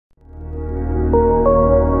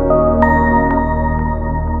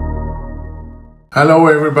Hello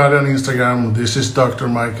everybody on Instagram, this is Dr.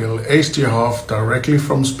 Mikel H-G Hoff directly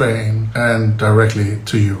from Spain and directly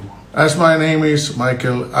to you. As my name is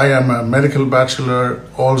Mikel, I am a medical bachelor,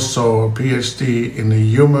 also a PhD in the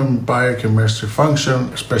human biochemistry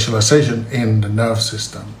function, specialization in the nerve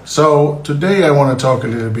system. So today I want to talk a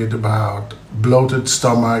little bit about bloated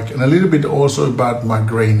stomach and a little bit also about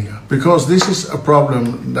migraine, because this is a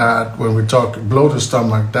problem that when we talk bloated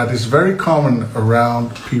stomach, that is very common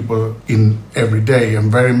around people in every day, and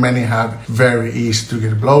very many have very easy to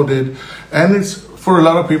get bloated, and it's for a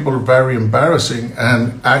lot of people very embarrassing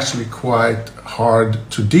and actually quite hard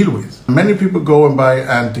to deal with. Many people go and buy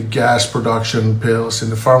anti-gas production pills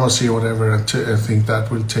in the pharmacy or whatever and think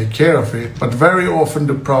that will take care of it, but very often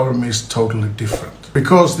the problem is totally different.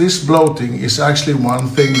 Because this bloating is actually one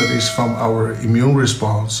thing that is from our immune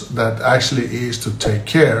response that actually is to take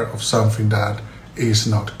care of something that is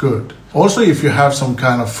not good. Also, if you have some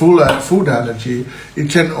kind of food allergy, it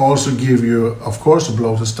can also give you, of course, a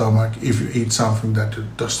bloated stomach if you eat something that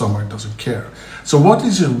the stomach doesn't care. So what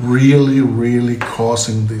is really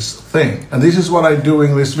causing this thing? And this is what I do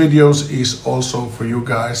in these videos is also for you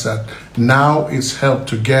guys that now it's help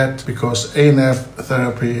to get, because ANF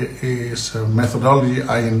therapy is a methodology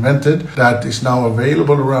I invented that is now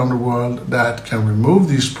available around the world that can remove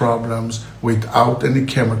these problems without any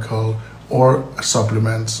chemical or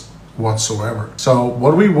supplements whatsoever. So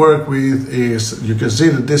what we work with is, you can see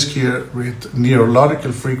the disc here with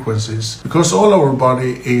neurological frequencies, because all our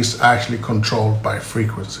body is actually controlled by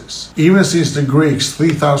frequencies. Even since the Greeks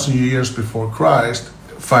 3,000 years before Christ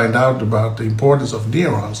find out about the importance of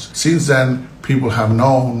neurons, since then people have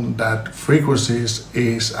known that frequencies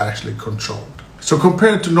is actually controlled. So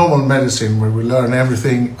compared to normal medicine, where we learn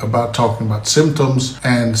everything about talking about symptoms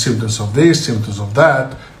and symptoms of this, symptoms of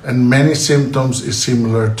that, and many symptoms is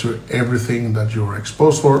similar to everything that you're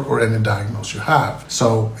exposed for or any diagnosis you have.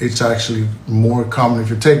 So it's actually more common. If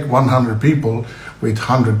you take 100 people with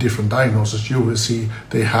 100 different diagnoses, you will see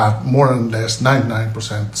they have more or less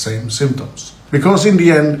 99% same symptoms. Because in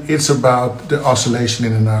the end, it's about the oscillation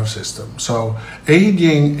in the nerve system. So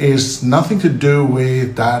aging is nothing to do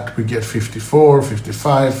with that we get 54,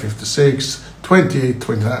 55, 56, 28,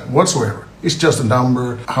 29, whatsoever. It's just a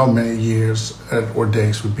number, how many years or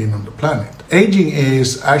days we've been on the planet. Aging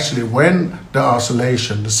is actually when the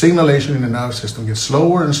oscillation, the signalation in the nerve system gets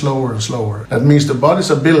slower and slower and slower. That means the body's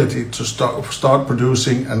ability to start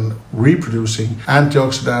producing and reproducing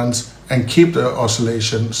antioxidants and keep the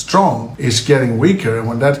oscillation strong is getting weaker. And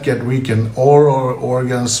when that gets weakened, all our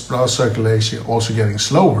organs, blood circulation also getting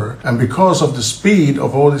slower. And because of the speed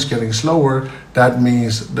of all this getting slower, that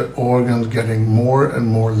means the organs getting more and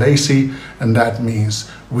more lazy. And that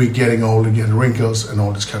means we're getting older, getting wrinkles and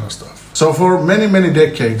all this kind of stuff. So for many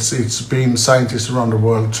decades, it's been scientists around the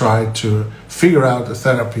world try to figure out a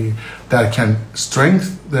therapy that can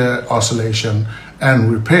strengthen the oscillation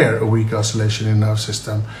and repair a weak oscillation in the nerve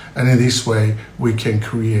system. And in this way, we can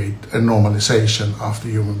create a normalization of the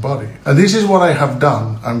human body. And this is what I have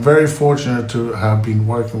done. I'm very fortunate to have been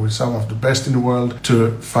working with some of the best in the world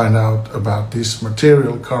to find out about this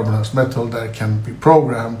material, carbonate metal, that can be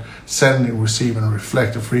programmed, sending, receiving, and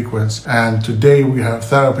reflect the frequency. And today we have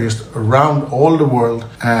therapists around all the world,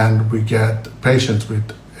 and we get patients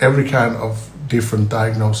with every kind of different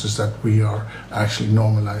diagnoses that we are actually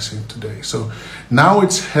normalizing today. So now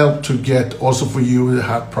it's helped to get also for you who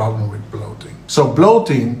have problem with bloating. So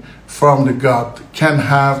bloating from the gut can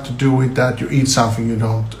have to do with that you eat something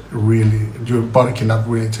your body cannot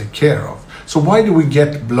really take care of. So why do we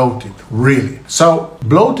get bloated, really? So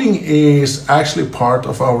bloating is actually part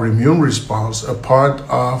of our immune response, a part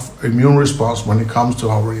of immune response when it comes to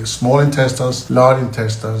our small intestines, large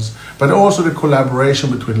intestines, but also the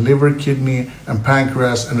collaboration between liver, kidney, and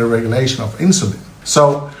pancreas, and the regulation of insulin.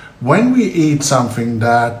 So when we eat something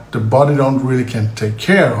that the body don't really can take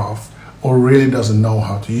care of or really doesn't know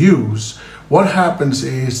how to use, what happens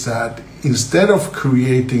is that instead of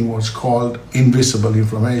creating what's called invisible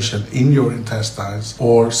inflammation in your intestines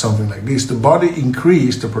or something like this, the body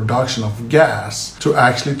increases the production of gas to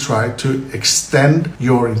actually try to extend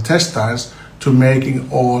your intestines to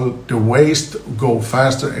making all the waste go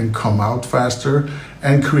faster and come out faster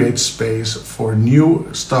and create space for new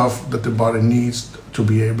stuff that the body needs to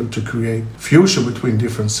be able to create fusion between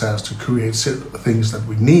different cells to create things that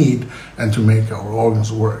we need and to make our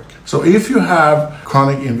organs work. So if you have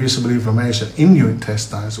chronic invisible inflammation in your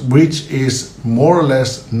intestines, which is more or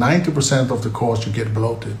less 90% of the cause you get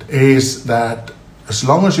bloated, is that as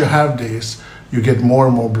long as you have this, you get more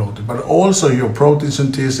and more bloated. But also your protein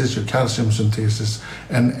synthesis, your calcium synthesis,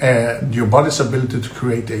 and your body's ability to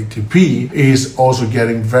create ATP is also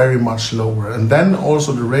getting very much lower. And then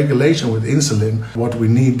also the regulation with insulin, what we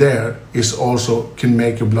need there is also can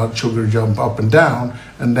make your blood sugar jump up and down,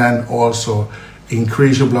 and then also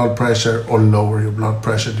increase your blood pressure or lower your blood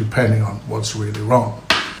pressure depending on what's really wrong.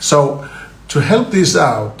 So to help this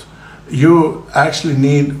out, you actually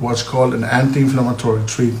need what's called an anti-inflammatory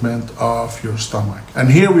treatment of your stomach.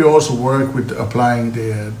 And here we also work with applying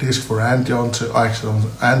the disc for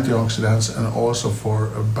antioxidants and also for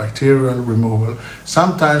bacterial removal.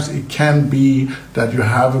 Sometimes it can be that you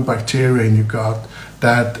have a bacteria in your gut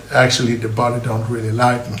that actually the body don't really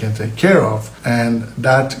like and can take care of, and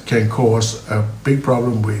that can cause a big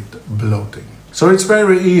problem with bloating. So it's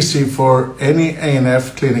very easy for any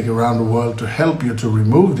ANF clinic around the world to help you to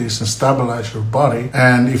remove this and stabilize your body.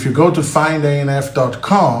 And if you go to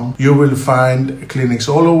findanf.com, you will find clinics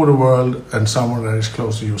all over the world and someone that is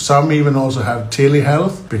close to you. Some even also have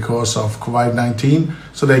telehealth because of COVID-19,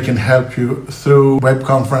 so they can help you through web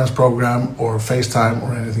conference program or FaceTime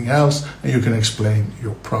or anything else, and you can explain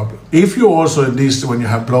your problem. If you also, at least when you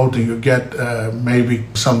have bloating, you get maybe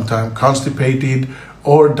sometimes constipated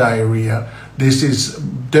or diarrhea, this is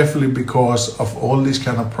definitely because of all this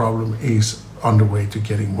kind of problem is on the way to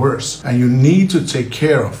getting worse. And you need to take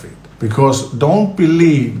care of it, because don't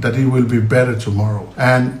believe that it will be better tomorrow.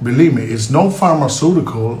 And believe me, it's no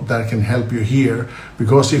pharmaceutical that can help you here,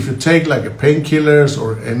 because if you take like a painkillers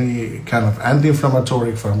or any kind of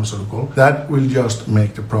anti-inflammatory pharmaceutical, that will just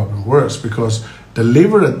make the problem worse, because the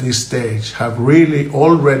liver at this stage have really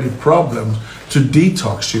already problems to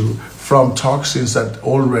detox you from toxins that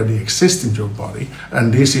already exist in your body.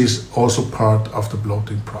 And this is also part of the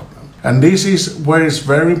bloating problem. And this is where it's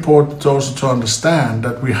very important also to understand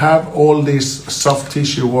that we have all these soft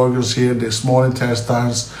tissue organs here, the small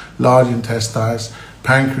intestines, large intestines,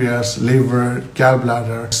 pancreas, liver,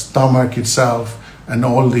 gallbladder, stomach itself, and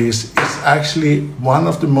all this is actually one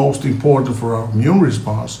of the most important for our immune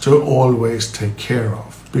response to always take care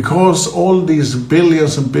of. Because all these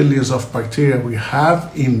billions and billions of bacteria we have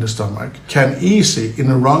in the stomach can easily, in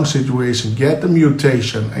a wrong situation, get a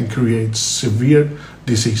mutation and create severe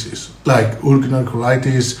diseases like ulcer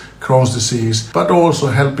colitis, Crohn's disease, but also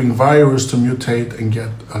helping virus to mutate and get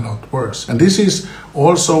a lot worse. And this is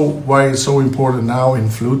also why it's so important now in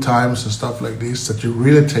flu times and stuff like this, that you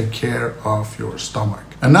really take care of your stomach.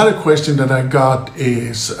 Another question that I got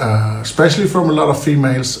is, especially from a lot of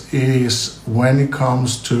females, is when it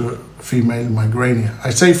comes to female migraine. I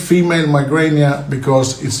say female migraine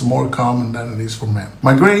because it's more common than it is for men.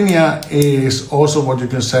 Migraine is also what you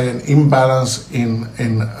can say an imbalance in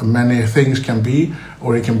many things can be,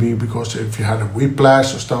 or it can be because if you had a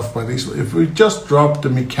whiplash or stuff like this. If we just drop the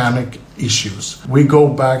mechanic issues, we go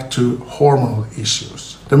back to hormonal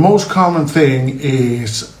issues. The most common thing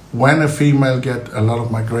is when a female get a lot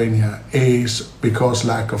of migraine is because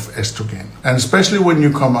lack of estrogen. And especially when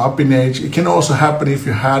you come up in age, it can also happen if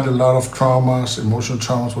you had a lot of traumas, emotional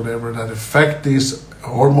traumas, whatever, that affect these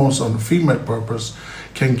hormones on the female purpose,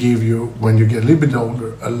 can give you, when you get a little bit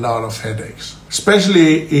older, a lot of headaches.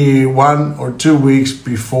 Especially 1 or 2 weeks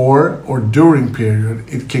before or during period,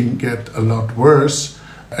 it can get a lot worse.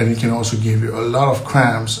 And it can also give you a lot of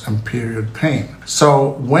cramps and period pain.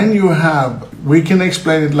 So when you have, we can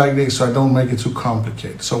explain it like this so I don't make it too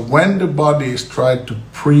complicated. So when the body is trying to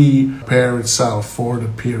prepare itself for the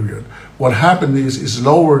period, what happens is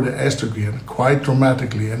lower the estrogen quite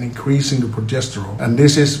dramatically and increasing the progesterone. And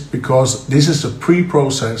this is because this is a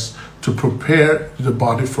pre-process to prepare the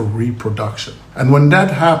body for reproduction. And when that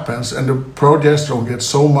happens and the progesterone gets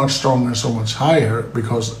so much stronger, so much higher,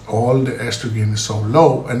 because all the estrogen is so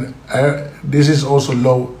low, and this is also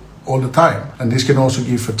low all the time. And this can also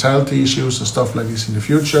give fertility issues and stuff like this in the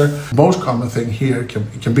future. Most common thing here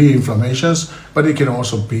can be inflammations, but it can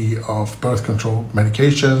also be of birth control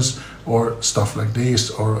medications or stuff like this,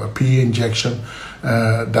 or a PE injection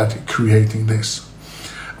that creating this.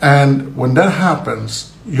 And when that happens,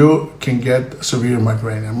 you can get severe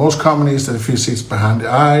migraine. And most common is that if it sits behind the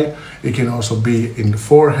eye, it can also be in the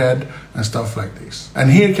forehead and stuff like this. And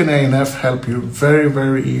here can ANF help you very,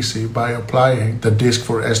 very easy by applying the disc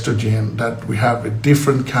for estrogen that we have a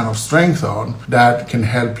different kind of strength on that can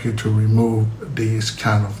help you to remove these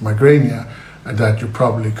kind of migraine that you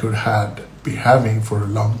probably could be having for a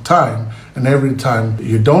long time, and every time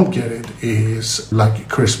you don't get it is like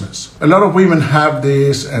Christmas. A lot of women have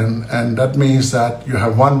this, and that means that you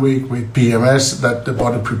have 1 week with PMS that the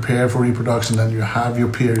body prepare for reproduction, then you have your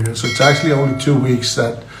period. So it's actually only 2 weeks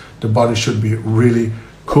that the body should be really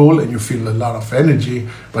cool and you feel a lot of energy.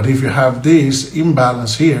 But if you have this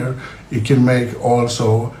imbalance here, it can make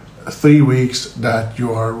also 3 weeks that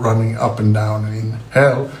you are running up and down in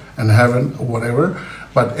hell and heaven or whatever.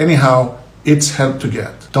 But anyhow, it's help to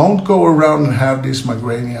get. Don't go around and have this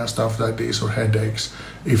migraine and stuff like this or headaches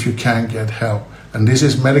if you can't get help. And this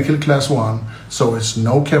is medical class 1, so it's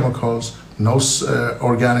no chemicals, no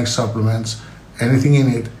organic supplements, anything in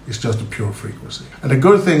it. Is just a pure frequency. And the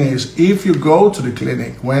good thing is, if you go to the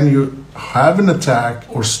clinic when you have an attack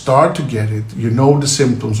or start to get it, you know the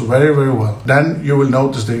symptoms very, very well. Then you will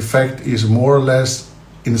notice the effect is more or less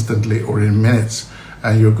instantly or in minutes,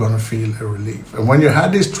 and you're going to feel a relief. And when you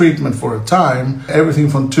had this treatment for a time, everything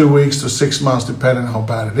from 2 weeks to 6 months, depending on how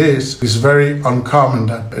bad it is, it's very uncommon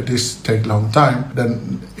that this take long time.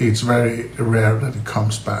 Then it's very rare that it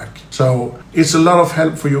comes back. So it's a lot of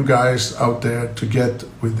help for you guys out there to get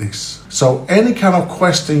with this. So any kind of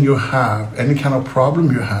question you have, any kind of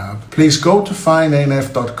problem you have, please go to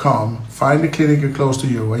findanf.com, find the clinic close to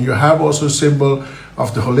you, and you have also a symbol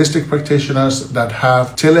of the holistic practitioners that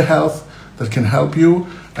have telehealth that can help you,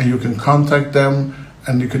 and you can contact them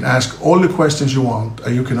and you can ask all the questions you want,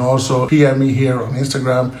 and you can also PM me here on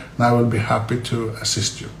Instagram and I will be happy to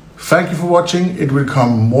assist you. Thank you for watching. It will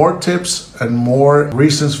come more tips and more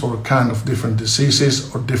reasons for kind of different diseases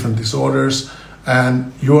or different disorders,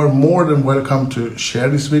 and you are more than welcome to share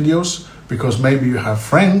these videos because maybe you have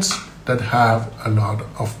friends that have a lot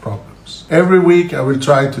of problems. Every week I will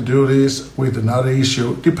try to do this with another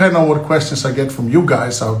issue, depending on what questions I get from you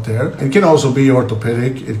guys out there. It can also be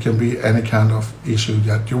orthopedic, it can be any kind of issue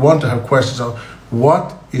that you want to have questions of.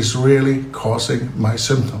 What is really causing my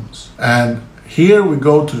symptoms? And here we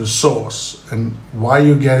go to the source and why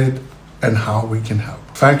you get it and how we can help.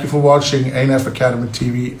 Thank you for watching ANF Academy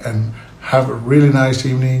TV, and have a really nice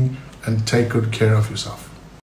evening and take good care of yourself.